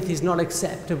 blind faith is not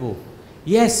acceptable.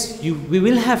 Yes, we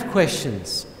will have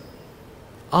questions.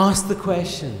 Ask the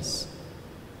questions.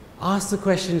 Ask the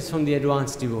questions from the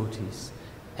advanced devotees.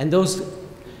 And those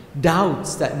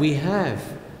doubts that we have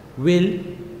will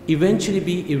eventually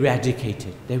be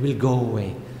eradicated. They will go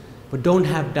away. But don't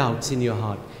have doubts in your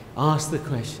heart. Ask the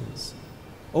questions.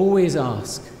 Always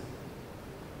ask.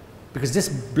 Because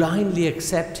just blindly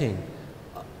accepting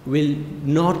will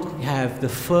not have the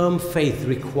firm faith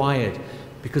required.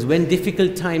 Because when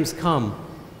difficult times come,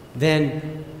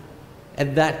 then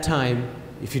at that time,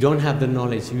 if you don't have the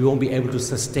knowledge, you won't be able to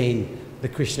sustain the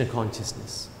Krishna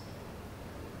consciousness.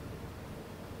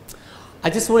 I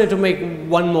just wanted to make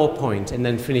one more point and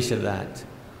then finish at that.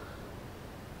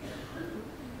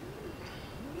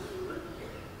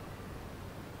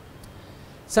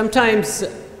 Sometimes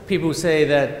people say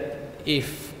that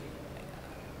if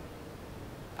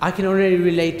I can only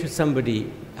relate to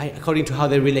somebody according to how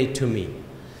they relate to me.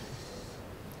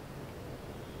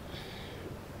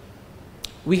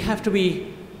 We have to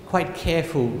be quite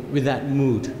careful with that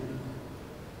mood.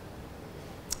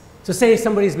 So say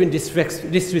somebody's been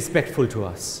disrespectful to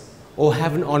us or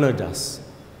haven't honored us.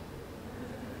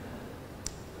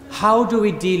 How do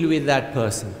we deal with that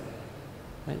person?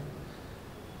 Right?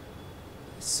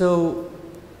 So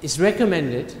it's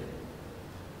recommended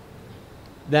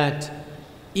that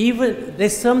even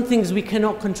there's some things we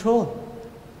cannot control.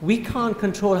 We can't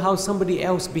control how somebody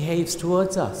else behaves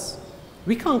towards us.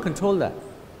 We can't control that.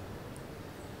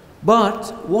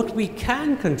 But what we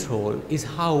can control is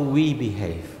how we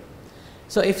behave.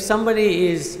 So if somebody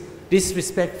is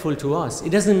disrespectful to us,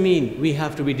 it doesn't mean we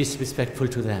have to be disrespectful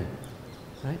to them,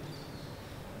 right?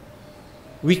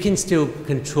 We can still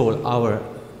control our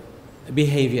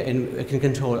behavior and we can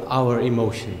control our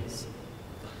emotions.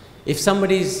 If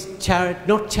somebody is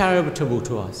not charitable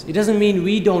to us, it doesn't mean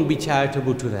we don't be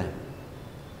charitable to them.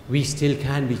 We still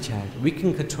can be charitable. We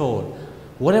can control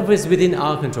whatever is within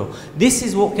our control. This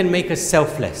is what can make us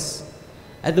selfless.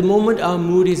 At the moment, our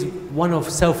mood is one of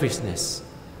selfishness.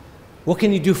 What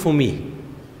can you do for me?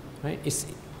 Right?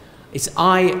 It's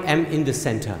I am in the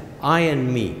center, I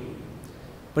and me.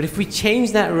 But if we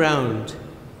change that around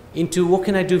into what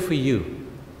can I do for you?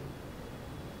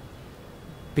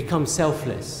 Become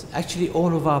selfless. Actually,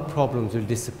 all of our problems will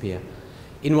disappear.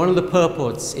 In one of the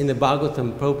purports in the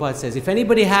Bhagavatam, Prabhupada says, if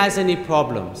anybody has any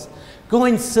problems, go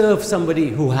and serve somebody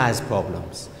who has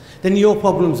problems. then your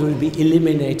problems will be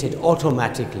eliminated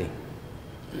automatically.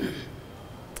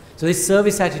 So this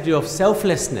service attitude of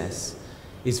selflessness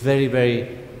is very,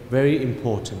 very, very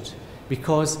important,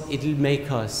 because it will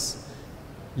make us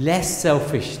less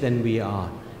selfish than we are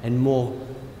and more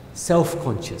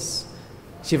self-conscious.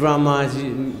 Shivrama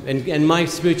and my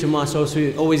spiritual master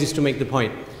also always used to make the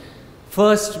point,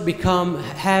 first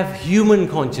have human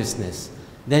consciousness,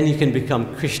 then you can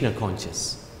become Krishna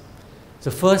conscious. So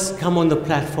first come on the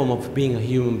platform of being a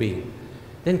human being,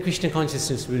 then Krishna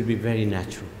consciousness will be very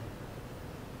natural.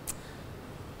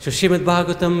 So Srimad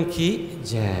Bhagavatam ki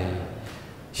jai,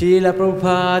 Srila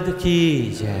Prabhupada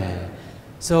ki jai.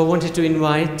 So I wanted to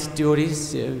invite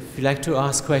devotees, if you'd like to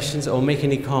ask questions or make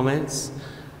any comments,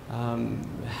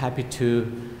 happy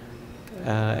to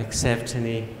accept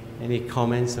any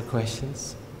comments or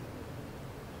questions.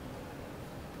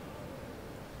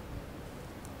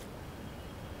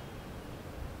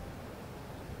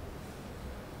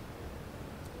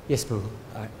 Yes, Prabhu.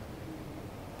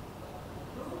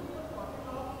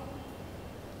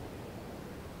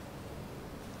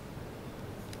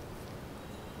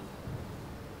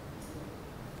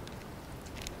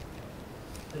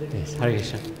 Yes, Hare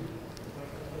Krishna.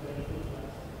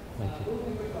 Thank you.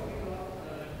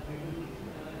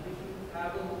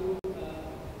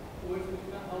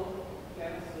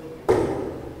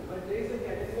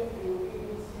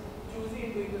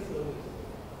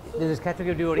 There's a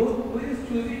category of devotee who is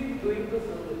choosing doing the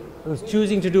service. Who's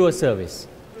choosing to do a service.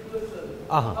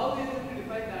 How is it to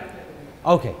define that category?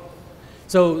 Okay.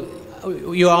 So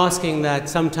you're asking that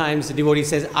sometimes the devotee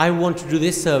says, I want to do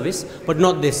this service, but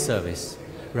not this service.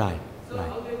 Right. So right.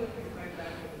 how they will define that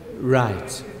category? Right.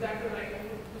 Is that the right way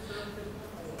to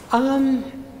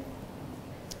serve?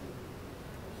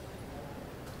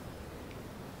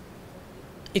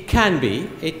 It can be.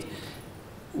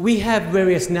 We have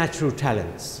various natural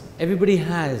talents. Everybody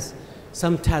has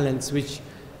some talents which,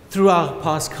 through our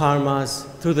past karmas,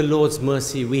 through the Lord's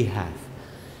mercy, we have.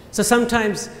 So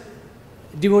sometimes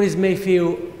devotees may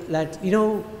feel that,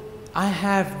 I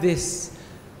have this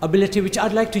ability which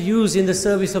I'd like to use in the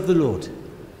service of the Lord.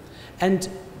 And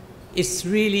it's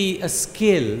really a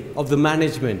skill of the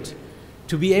management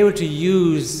to be able to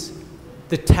use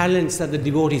the talents that the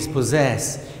devotees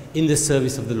possess in the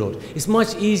service of the Lord. It's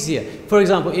much easier. For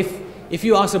example, if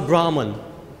you ask a Brahmin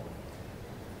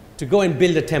to go and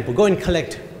build a temple, go and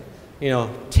collect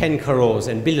 10 crores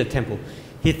and build a temple,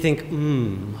 he'd think,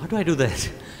 how do I do that?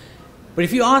 But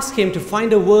if you ask him to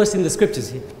find a verse in the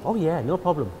scriptures, oh yeah, no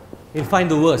problem. He'll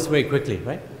find the verse very quickly,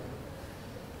 right?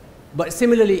 But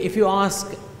similarly, if you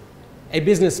ask a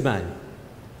businessman,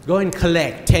 go and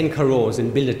collect 10 crores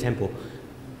and build a temple.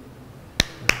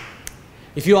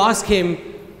 If you ask him,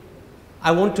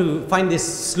 I want to find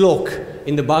this slok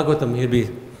in the Bhagavatam, he'll be,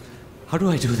 how do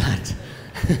I do that?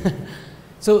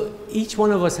 So each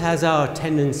one of us has our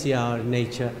tendency, our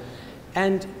nature,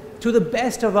 and to the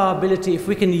best of our ability, if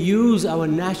we can use our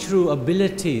natural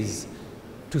abilities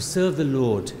to serve the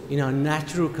Lord in our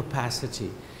natural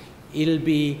capacity, it'll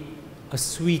be a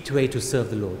sweet way to serve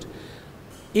the Lord.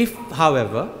 If,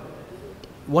 however,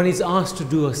 one is asked to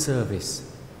do a service,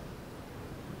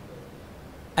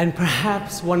 and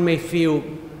perhaps one may feel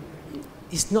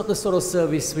it's not the sort of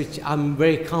service which I'm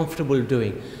very comfortable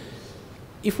doing.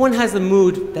 If one has the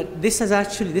mood that this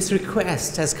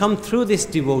request has come through this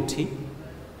devotee,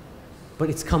 but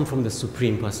it's come from the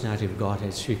Supreme Personality of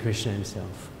Godhead, Sri Krishna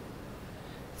himself,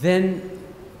 then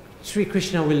Sri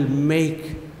Krishna will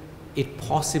make it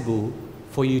possible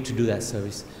for you to do that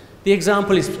service. The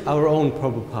example is our own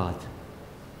Prabhupada.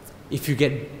 If you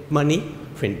get money,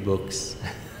 print books.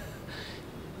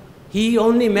 He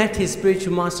only met his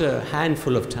spiritual master a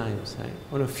handful of times, right?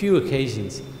 On a few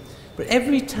occasions. But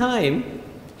every time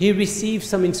he received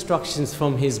some instructions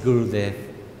from his Gurudev,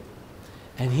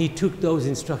 and he took those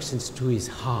instructions to his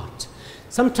heart.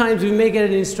 Sometimes we may get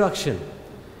an instruction,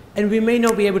 and we may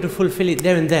not be able to fulfill it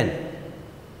there and then.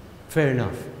 Fair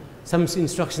enough. Some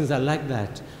instructions are like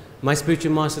that. My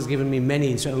spiritual master has given me many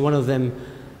instructions. One of them,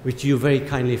 which you very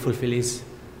kindly fulfill, is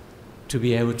to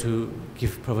be able to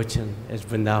give pravachan at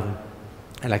Vrindavan.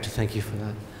 I'd like to thank you for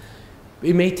that.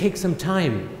 It may take some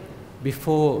time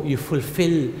before you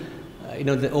fulfill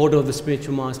the order of the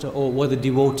spiritual master or what the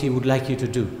devotee would like you to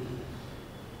do.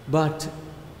 But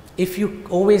if you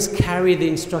always carry the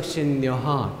instruction in your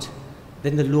heart,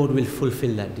 then the Lord will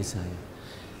fulfill that desire.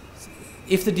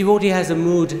 If the devotee has a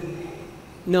mood,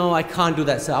 no, I can't do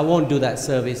that, I won't do that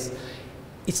service,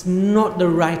 it's not the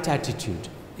right attitude.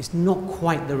 It's not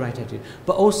quite the right attitude.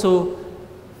 But also,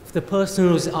 the person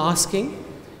who's asking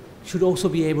should also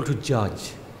be able to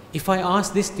judge. If I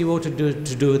ask this devotee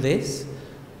to do this,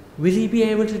 Will he be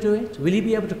able to do it? Will he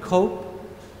be able to cope?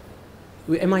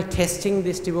 Am I testing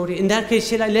this devotee? In that case,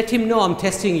 shall I let him know I'm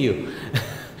testing you?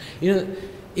 You know,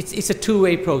 it's a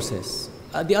two-way process.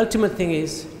 The ultimate thing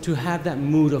is to have that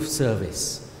mood of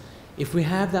service. If we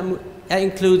have that mood, that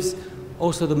includes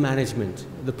also the management,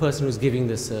 the person who's giving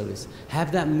the service.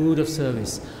 Have that mood of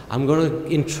service. I'm going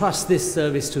to entrust this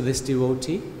service to this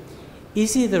devotee.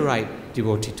 Is he the right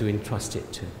devotee to entrust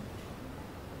it to?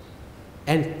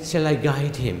 And shall I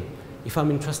guide him? If I'm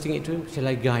entrusting it to him, shall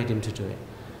I guide him to do it?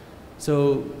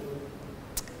 So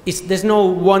there's no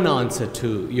one answer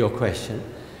to your question.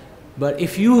 But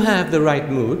if you have the right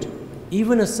mood,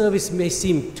 even a service may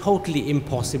seem totally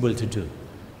impossible to do,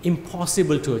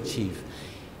 impossible to achieve.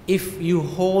 If you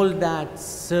hold that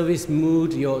service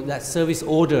mood, that service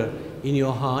order in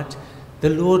your heart, the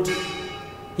Lord,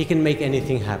 He can make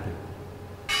anything happen.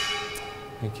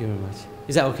 Thank you very much.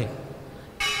 Is that okay?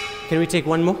 Can we take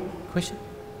one more question?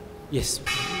 Yes,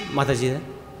 Mataji there.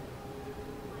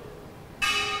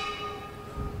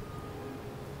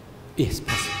 Yes,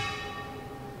 possible.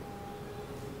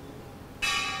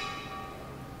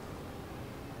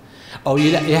 Oh,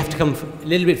 you have to come a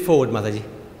little bit forward, Mataji.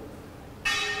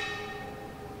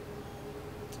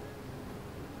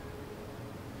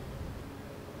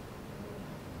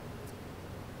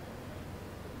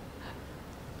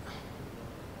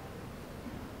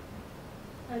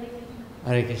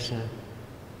 Hare Krishna.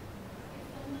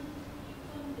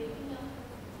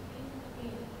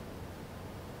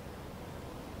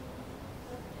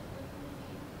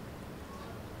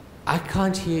 I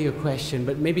can't hear your question,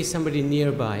 but maybe somebody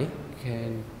nearby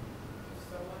can.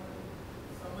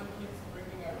 Someone keeps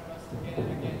breaking our trust again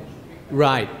and again.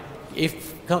 Right.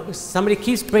 If somebody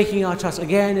keeps breaking our trust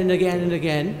again and again and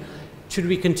again, should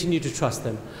we continue to trust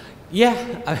them? Yeah.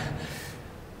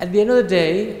 At the end of the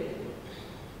day,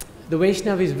 the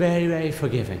Vaishnava is very, very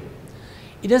forgiving.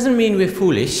 It doesn't mean we're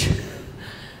foolish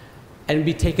and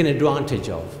be taken advantage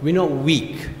of. We're not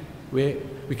weak.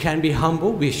 We can be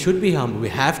humble. We should be humble. We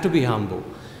have to be humble.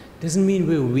 Doesn't mean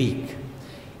we're weak.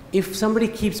 If somebody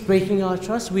keeps breaking our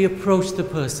trust, we approach the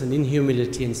person in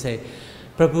humility and say,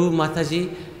 Prabhu,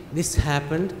 Mataji, this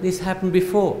happened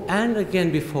before and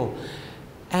again before.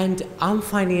 And I'm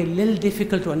finding it a little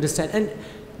difficult to understand. And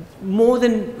more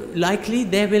than likely,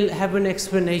 they will have an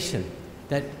explanation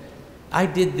that I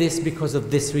did this because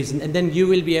of this reason. And then you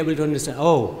will be able to understand,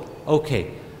 oh,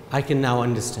 okay, I can now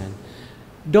understand.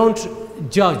 Don't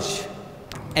judge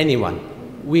anyone.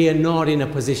 We are not in a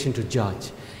position to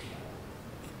judge.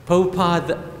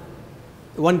 Prabhupada,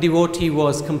 one devotee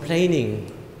was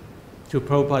complaining to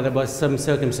Prabhupada about some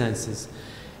circumstances.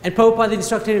 And Prabhupada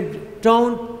instructed him,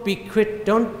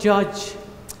 don't judge,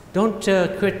 don't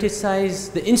criticize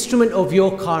the instrument of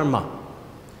your karma.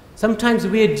 Sometimes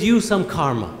we are due some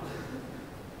karma.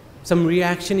 Some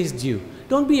reaction is due.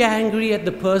 Don't be angry at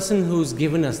the person who's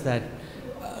given us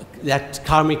that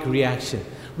karmic reaction.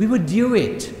 We would due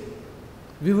it.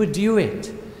 We would due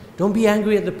it. Don't be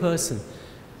angry at the person.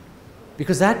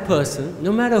 Because that person,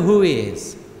 no matter who he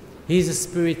is a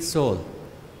spirit soul.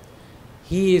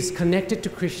 He is connected to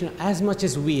Krishna as much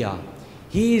as we are.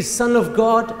 He is son of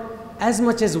God as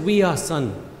much as we are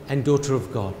son and daughter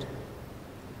of God.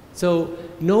 So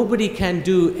nobody can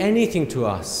do anything to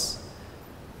us.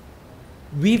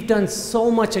 We've done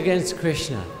so much against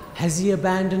Krishna. Has he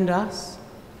abandoned us?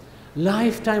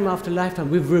 Lifetime after lifetime,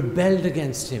 we've rebelled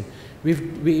against him.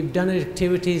 We've done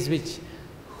activities which,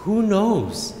 who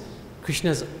knows?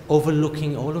 Krishna's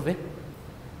overlooking all of it.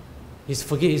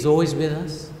 He's always with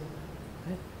us.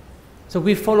 Right? So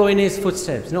we follow in his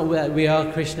footsteps. Not that we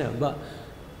are Krishna, but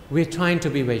we're trying to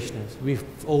be Vaishnavas. We've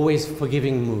always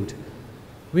forgiving mood.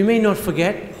 We may not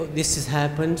forget, oh, this has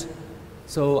happened,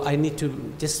 so I need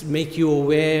to just make you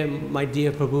aware, my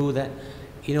dear Prabhu, that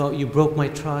you broke my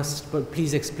trust, but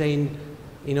please explain,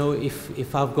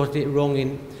 if I've got it wrong.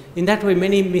 In that way,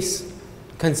 many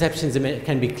misconceptions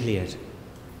can be cleared.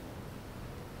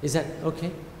 Is that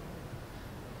okay?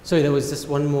 Sorry, there was just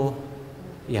one more.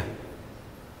 Yeah.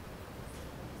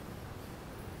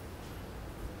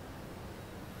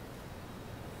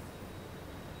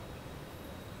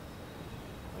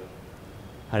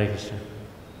 Hare Krishna.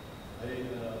 I'm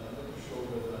not sure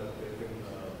whether I've taken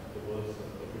the verse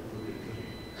a bit too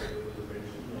literally. There was a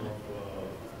mention of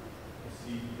a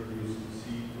seed producing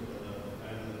seed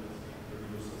and a seed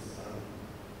produces son.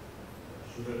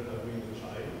 Should it have been a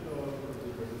child or was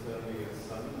it necessarily a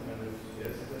son? And if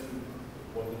yes, then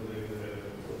what is the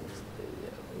relevance?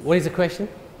 What is the question?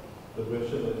 The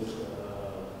question is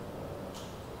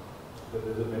that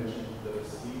there's a mention that a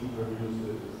seed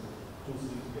produces two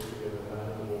seeds get together, man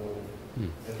and a woman,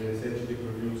 and they essentially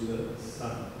produce a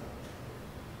son.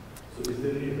 So is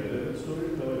there any relevant story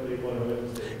or take on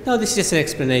Wednesday? No, this is just an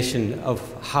explanation of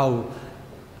how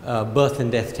birth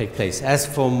and death take place. As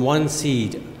from one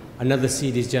seed, another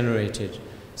seed is generated.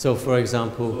 So, for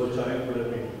example, So a child would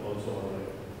have been also alright.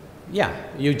 yeah,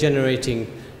 you're generating.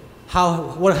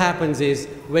 What happens is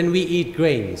when we eat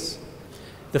grains,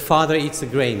 the father eats the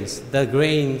grains. The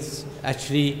grains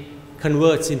actually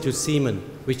converts into semen,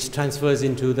 which transfers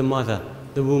into the mother,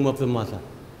 the womb of the mother.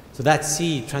 So that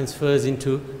seed transfers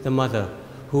into the mother,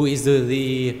 who is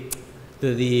the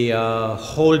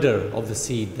holder of the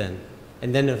seed then.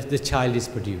 And then the child is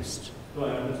produced. No,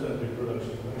 I understand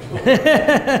reproduction. My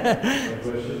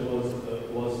question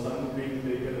was son being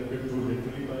taken a bit too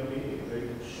literally by me?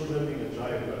 It should have been a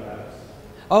child perhaps.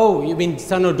 Oh, you mean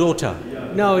son or daughter?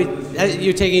 Yeah. No,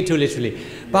 you're taking it too literally.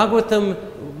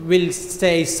 Bhagavatam will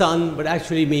say son, but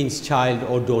actually means child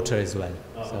or daughter as well.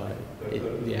 So,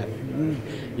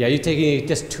 you're taking it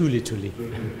just too literally. Yeah,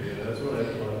 that's what I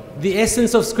thought. The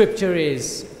essence of scripture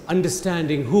is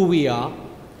understanding who we are,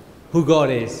 who God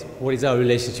is, what is our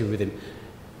relationship with Him.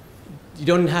 You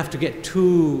don't have to get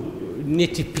too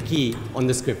nitty-picky on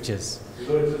the scriptures. It's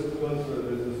just because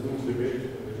there's this huge debate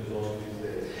which is on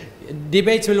these days.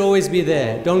 Debates will always be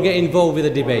there. Don't get involved with the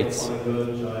debates. On a girl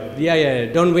child. Yeah.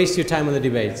 Don't waste your time on the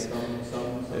debates.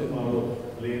 Some part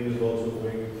of lane is also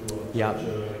going through a Yeah.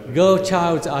 culture. Girl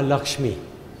childs are Lakshmi,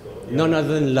 So, none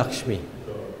other than Lakshmi.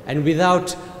 sure. And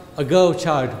without a girl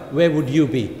child, where would you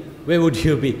be? Where would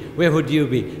you be? Where would you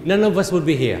be? None of us would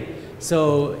be here.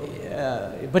 So,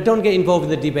 but don't get involved in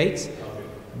the debates.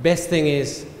 Best thing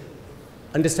is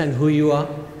understand who you are,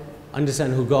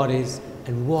 understand who God is,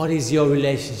 and what is your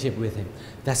relationship with Him.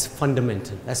 That's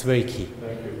fundamental. That's very key.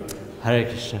 Thank you. Hare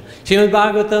Krishna. Srimad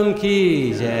Bhagavatam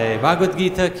ki jai,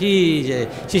 Bhagavad-Gita ki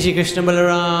jai, Shri Krishna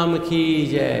Balaram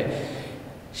ki jai,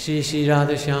 Shri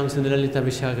Radha Shyam Sundar Lalita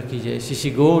Vishaka ki jai,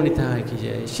 Shri Gaur Nitai ki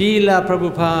jai, Srila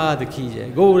Prabhupada ki jai,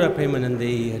 Gaura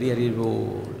Premanande, Hari Hari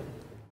Bol.